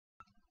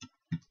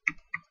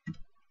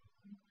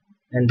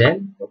and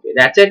then okay,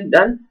 that's it,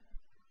 done.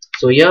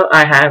 So here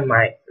I have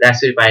my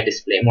Raspberry Pi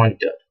display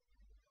monitor.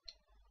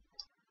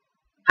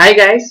 Hi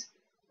guys.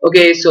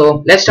 Okay,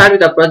 so let's start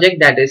with a project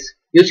that is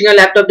using a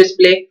laptop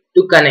display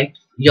to connect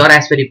your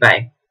Raspberry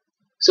Pi.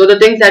 So the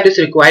things that is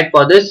required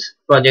for this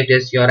project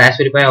is your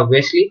Raspberry Pi,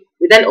 obviously,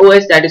 with an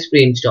OS that is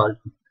pre-installed.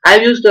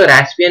 I've used the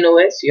Raspbian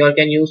OS. You all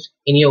can use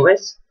any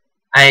OS.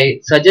 I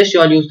suggest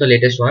you all use the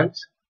latest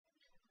ones.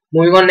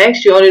 Moving on,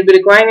 next you all will be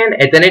requiring an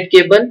Ethernet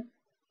cable,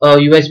 a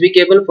USB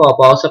cable for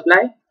power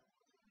supply.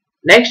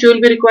 Next you will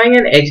be requiring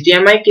an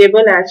HDMI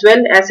cable as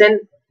well as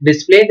an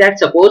display that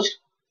supports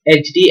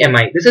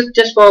HDMI. This is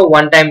just for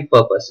one-time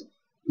purpose.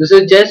 This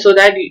is just so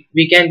that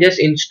we can just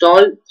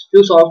install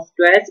few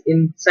softwares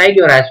inside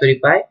your Raspberry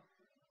Pi.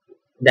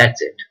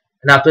 That's it.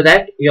 And after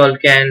that you all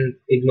can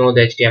ignore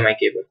the HDMI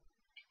cable.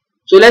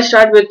 So let's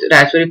start with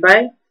Raspberry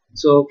Pi.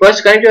 So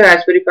first connect your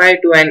Raspberry Pi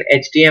to an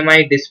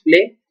HDMI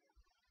display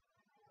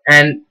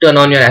and turn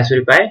on your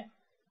Raspberry Pi.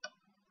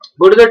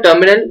 Go to the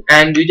terminal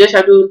and you just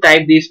have to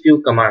type these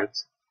few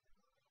commands.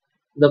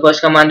 The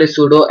first command is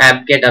sudo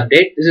apt-get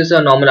update. This is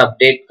a normal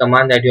update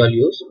command that you all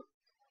use.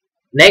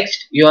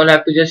 Next, you all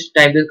have to just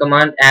type this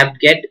command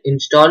apt-get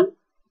install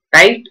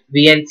tight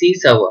VNC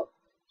server.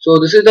 So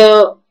this is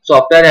the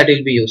software that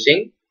you'll be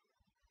using.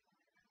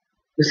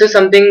 This is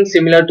something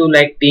similar to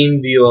like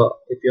TeamViewer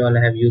if you all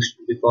have used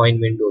before in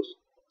Windows.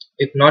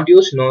 If not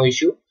used, no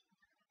issue.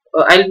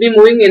 I'll be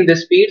moving in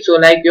this speed, so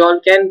like you all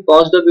can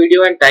pause the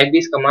video and type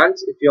these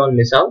commands if you all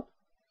miss out.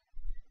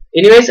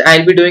 Anyways,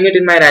 I'll be doing it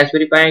in my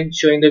Raspberry Pi and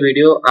showing the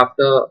video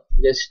after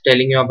just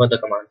telling you about the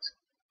commands.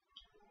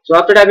 So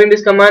after typing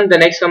this command, the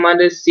next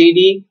command is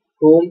cd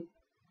home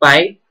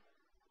pi.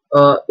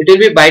 It will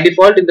be by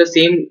default in the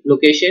same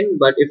location,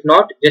 but if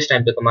not, just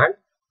type the command.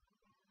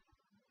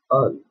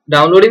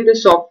 Downloading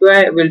this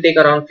software will take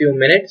around few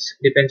minutes,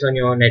 depends on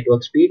your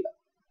network speed,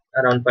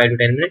 around 5 to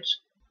 10 minutes.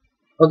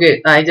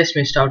 Okay, I just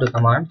missed out a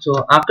command.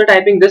 So after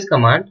typing this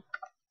command,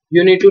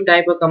 you need to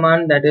type a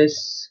command that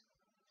is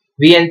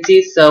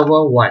VNC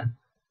server 1.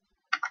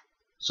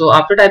 So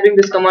after typing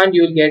this command,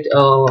 you will get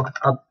a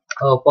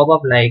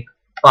pop-up like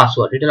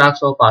password. It will ask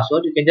for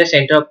password. You can just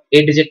enter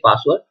 8-digit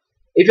password.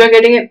 If you are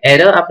getting an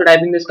error after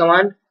typing this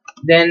command,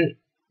 then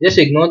just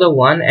ignore the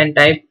 1 and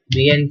type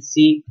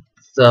VNC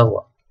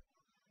server.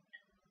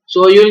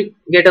 So you'll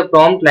get a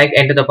prompt like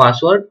enter the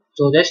password.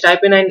 So just type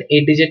in an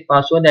 8-digit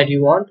password that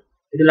you want.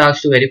 It will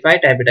ask to verify,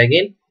 type it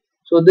again.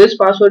 So this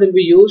password will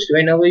be used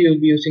whenever you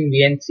will be using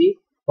VNC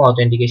for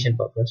authentication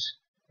purpose.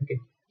 Okay,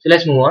 so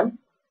let's move on.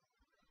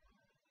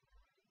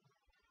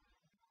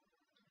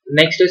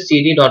 Next is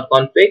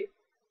cd.config,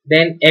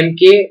 then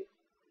mk.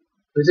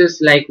 This is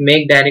like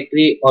make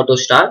directory auto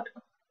start.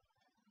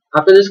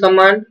 After this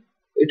command,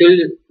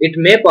 it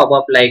may pop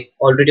up like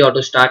already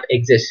auto start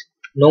exists.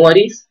 No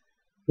worries.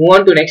 Move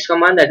on to next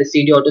command, that is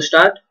cd auto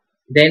start,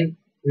 then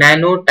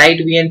nano tight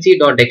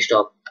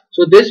vnc.desktop.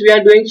 So this we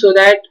are doing so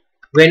that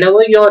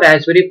whenever your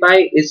Raspberry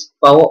Pi is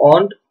power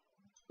on,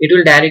 it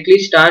will directly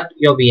start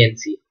your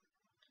VNC.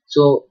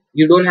 So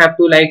you don't have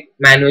to like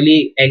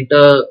manually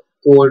enter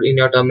code in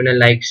your terminal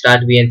like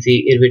start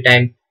VNC every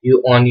time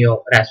you on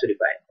your Raspberry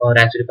Pi or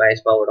Raspberry Pi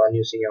is powered on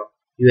using your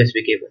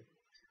USB cable.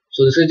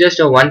 So this is just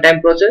a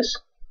one-time process.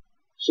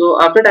 So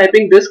after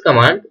typing this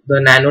command, the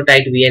nano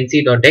tight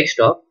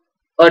vnc.desktop,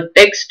 a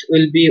text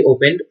will be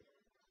opened,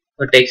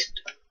 a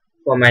text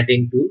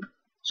formatting tool.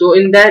 So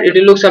in that it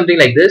will look something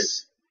like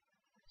this.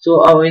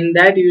 So in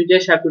that you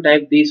just have to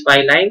type these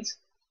 5 lines.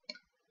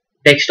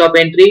 Desktop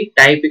entry,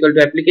 type equal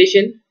to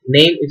application,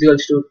 name is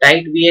equals to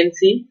tight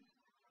VNC,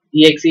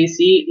 exec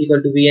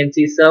equal to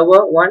VNC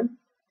server 1,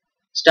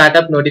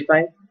 startup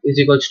notify is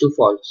equals to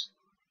false.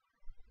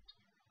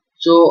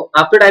 So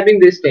after typing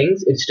these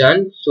things, it's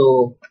done.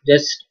 So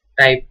just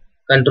type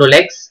Ctrl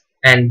X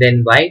and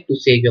then Y to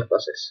save your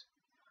process.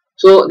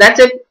 So that's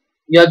it.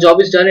 Your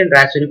job is done in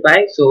Raspberry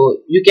Pi. So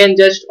you can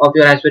just off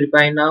your Raspberry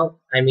Pi now.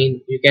 I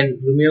mean, you can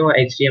remove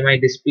HDMI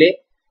display.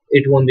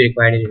 It won't be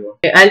required anymore.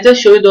 Okay, I'll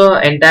just show you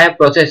the entire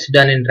process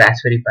done in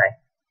Raspberry Pi.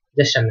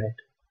 Just a minute.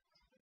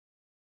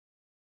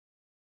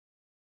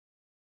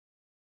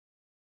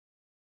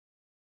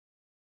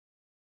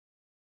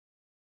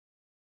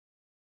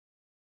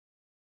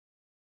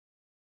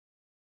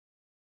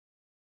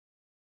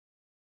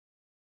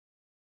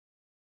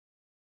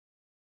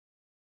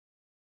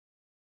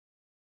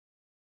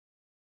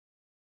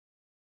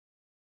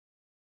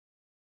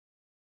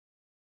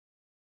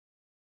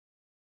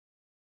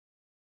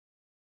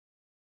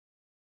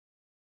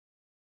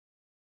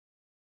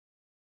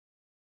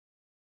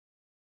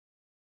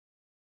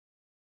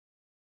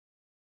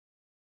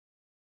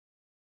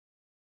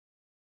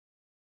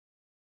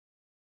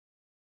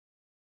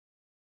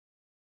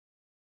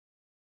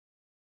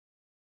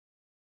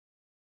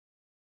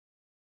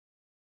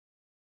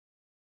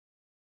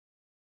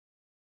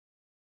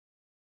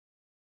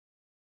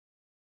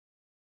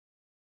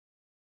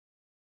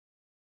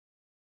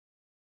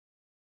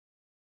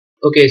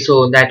 Okay,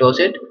 so that was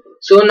it.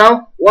 So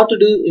now what to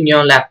do in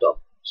your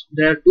laptop?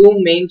 There are two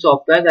main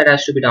software that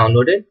has to be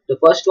downloaded. The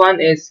first one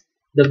is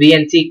the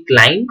VNC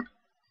client.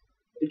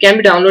 It can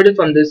be downloaded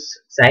from this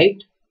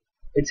site.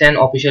 It's an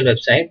official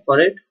website for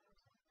it.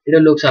 It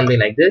will look something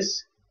like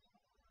this.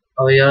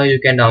 Over here you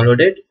can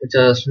download it. It's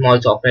a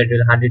small software. It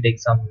will hardly take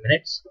some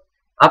minutes.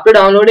 After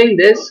downloading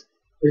this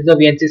is the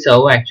VNC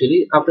server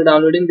actually. After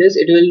downloading this,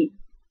 it will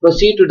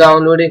proceed to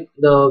downloading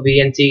the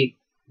VNC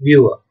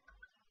viewer.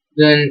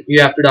 Then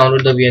you have to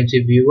download the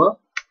VNC viewer.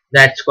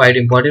 That's quite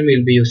important.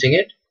 We'll be using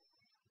it.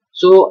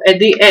 So at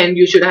the end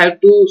you should have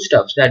two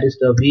stuffs, that is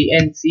the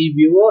VNC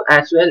viewer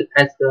as well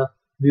as the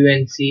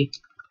VNC,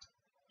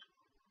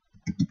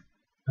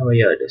 oh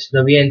here it is,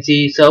 the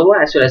VNC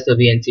server as well as the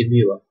VNC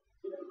viewer.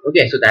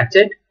 Okay, so that's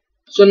it.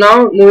 So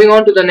now moving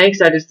on to the next,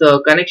 that is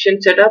the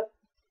connection setup.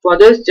 For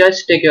this,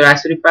 just take your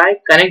Raspberry Pi,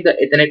 connect the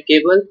Ethernet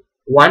cable,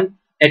 one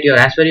at your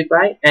Raspberry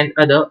Pi and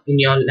other in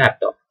your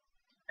laptop,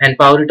 and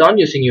power it on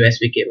using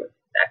USB cable.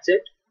 That's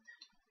it.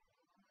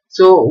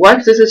 So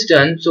once this is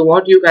done, so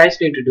what you guys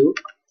need to do,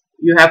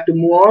 you have to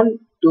move on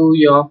to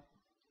your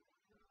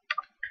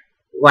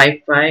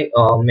Wi-Fi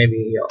or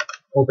maybe your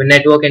Open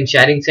Network and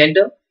Sharing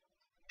Center.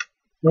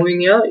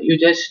 Moving here, you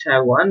just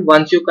have one.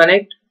 Once you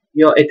connect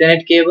your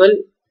Ethernet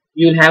cable,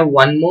 you'll have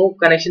one more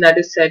connection that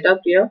is set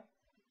up here.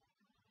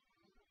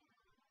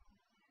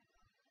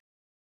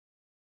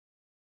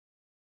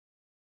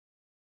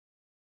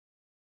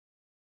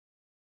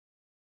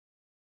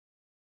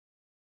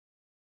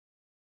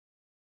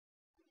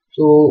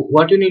 So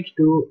what you need to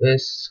do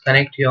is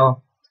connect your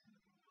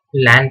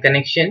LAN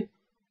connection.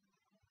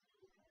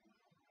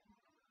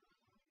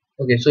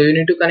 Okay, so you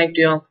need to connect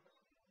your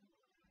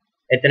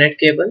Ethernet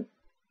cable.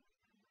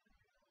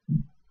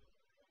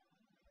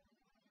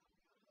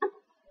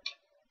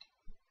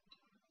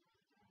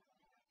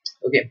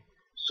 Okay,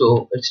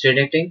 so it's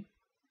detecting.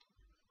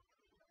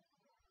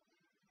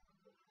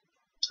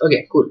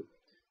 Okay, cool.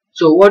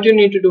 So what you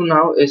need to do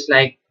now is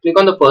like click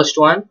on the first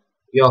one,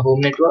 your home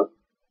network.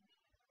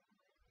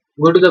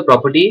 Go to the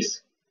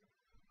properties.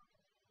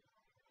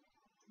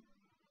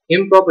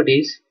 In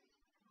properties,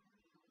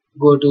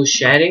 go to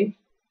sharing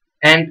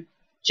and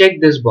check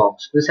this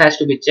box. This has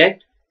to be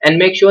checked and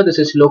make sure this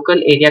is local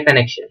area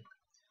connection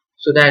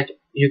so that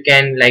you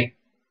can like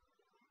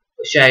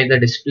share the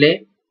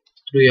display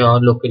through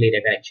your local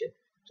area connection.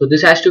 So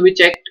this has to be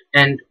checked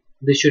and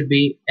this should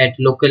be at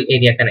local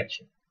area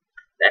connection.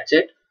 That's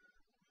it.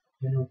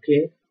 And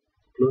okay,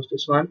 close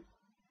this one.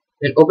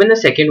 Then open the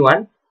second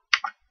one.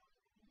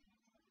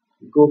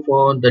 Go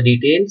for the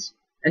details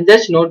and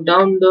just note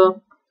down the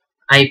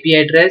IP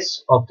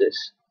address of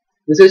this.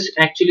 This is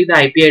actually the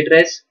IP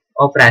address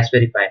of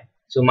Raspberry Pi.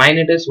 So mine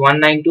it is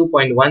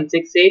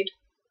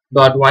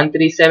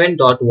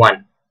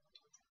 192.168.137.1.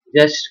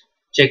 Just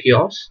check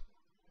yours.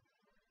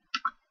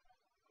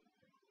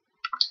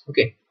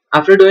 Okay.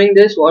 After doing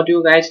this, what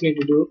you guys need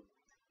to do,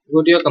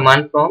 go to your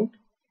command prompt.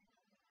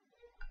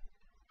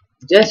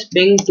 Just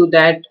ping to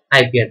that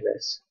IP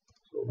address.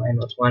 So mine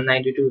was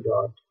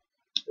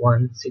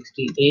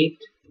 192.168.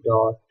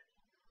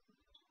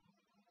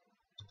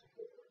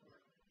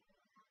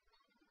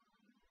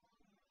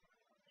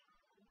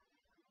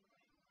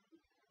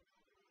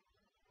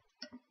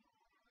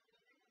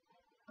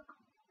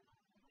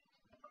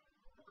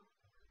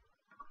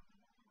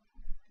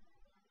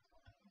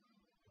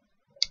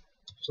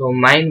 So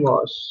mine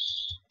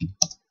was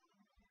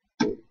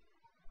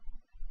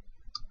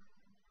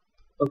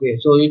okay.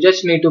 So you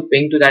just need to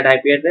ping to that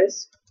IP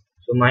address.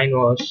 So mine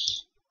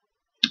was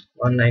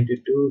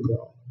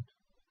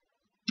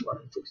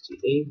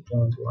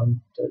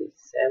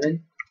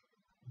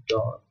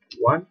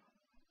 192.168.137.1.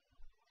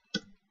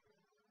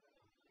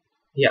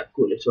 Yeah,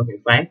 cool. It's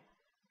working fine.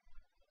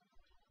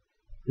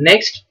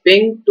 Next,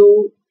 ping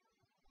to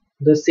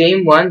the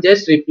same one.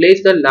 Just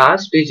replace the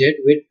last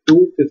digit with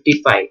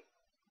 255.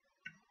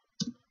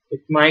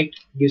 It might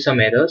give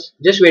some errors.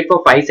 Just wait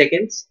for 5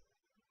 seconds.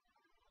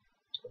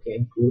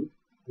 Okay, cool.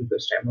 We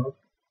press timeout.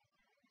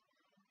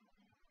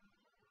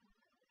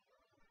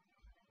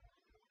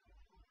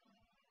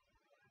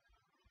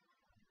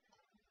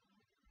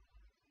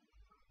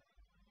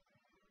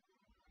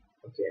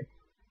 Okay.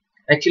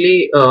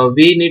 Actually,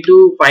 we need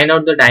to find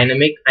out the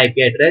dynamic IP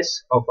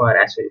address of our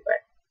Raspberry Pi.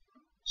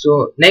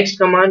 So next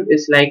command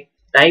is like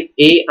type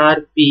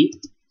ARP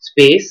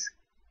space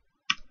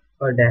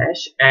or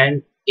dash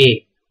and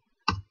A.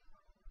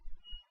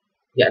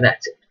 Yeah,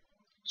 that's it.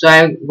 So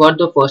I got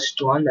the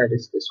first one, that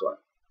is this one,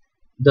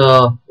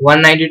 the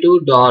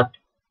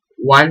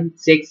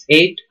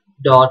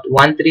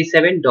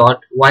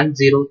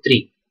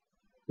 192.168.137.103.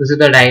 This is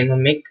the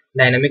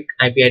dynamic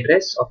IP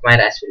address of my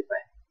Raspberry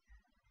Pi.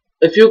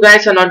 If you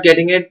guys are not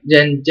getting it,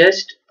 then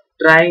just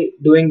try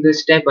doing this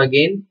step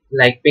again,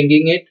 like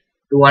pinging it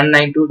to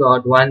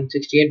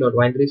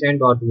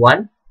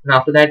 192.168.137.1, and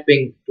after that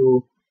ping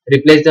to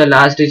replace the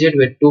last digit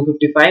with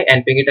 255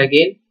 and ping it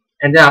again,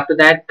 and then after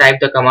that type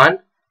the command,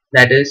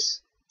 that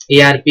is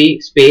ARP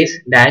space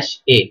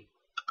dash A.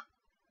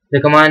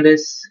 The command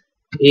is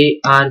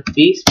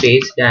ARP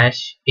space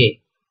dash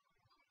A.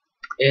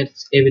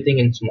 It's everything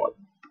in small.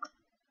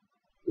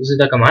 This is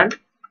the command.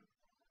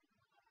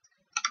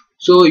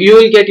 So you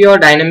will get your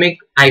dynamic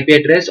IP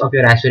address of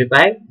your Raspberry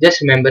Pi.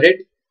 Just remember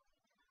it.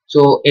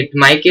 So in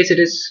my case it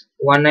is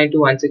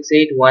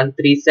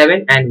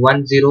 192.168.137 and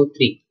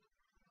 103.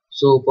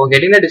 So for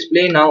getting the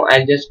display now,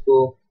 I'll just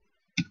go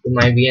to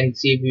my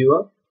VNC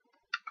viewer.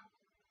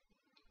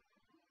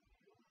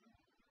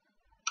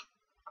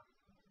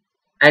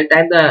 I'll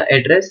type the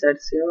address,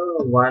 that's here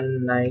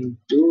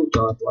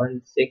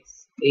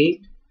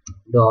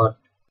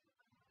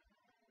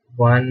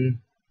 192.168.1,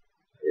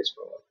 just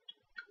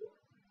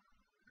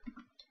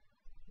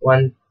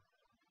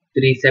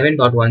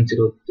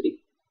 137.103.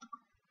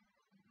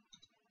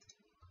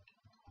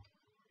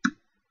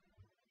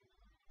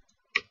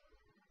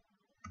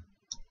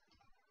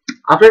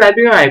 After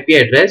typing your IP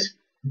address,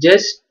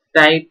 just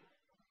type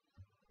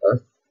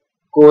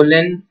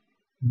colon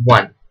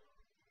 1.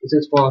 This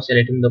is for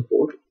selecting the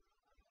port.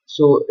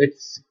 So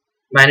it's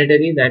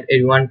mandatory that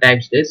everyone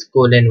types this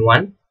colon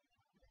 1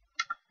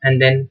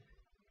 and then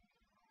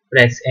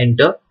press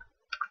enter.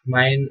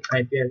 My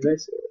IP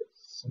address is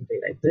something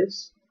like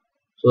this.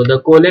 So the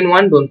colon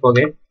 1, don't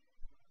forget.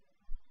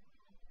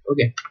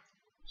 Okay.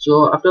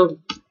 So after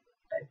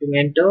typing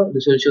enter,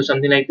 this will show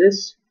something like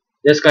this.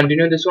 Just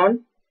continue this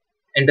one.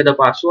 Enter the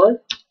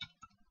password.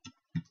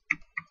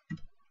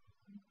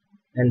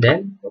 And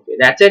then, okay,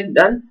 that's it,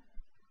 done.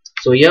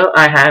 So here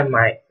I have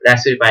my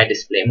Raspberry Pi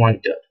display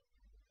monitor.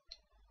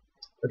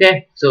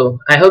 Okay, so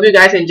I hope you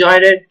guys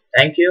enjoyed it.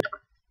 Thank you.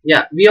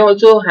 Yeah, we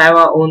also have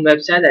our own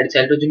website, that is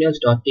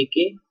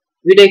electrojuniors.tk.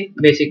 We take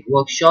basic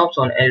workshops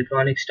on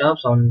electronic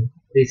stuffs, on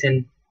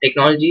recent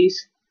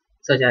technologies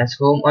such as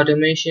home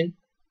automation,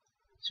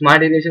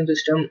 smart irrigation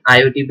system,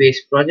 IoT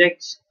based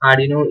projects,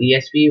 Arduino,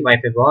 ESP,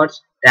 Wi-Fi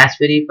boards,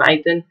 Raspberry,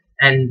 Python,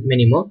 and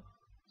many more.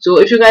 So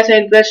if you guys are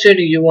interested,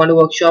 you want a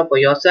workshop for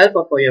yourself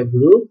or for your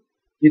group,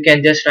 you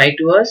can just write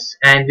to us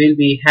and we'll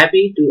be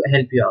happy to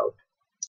help you out.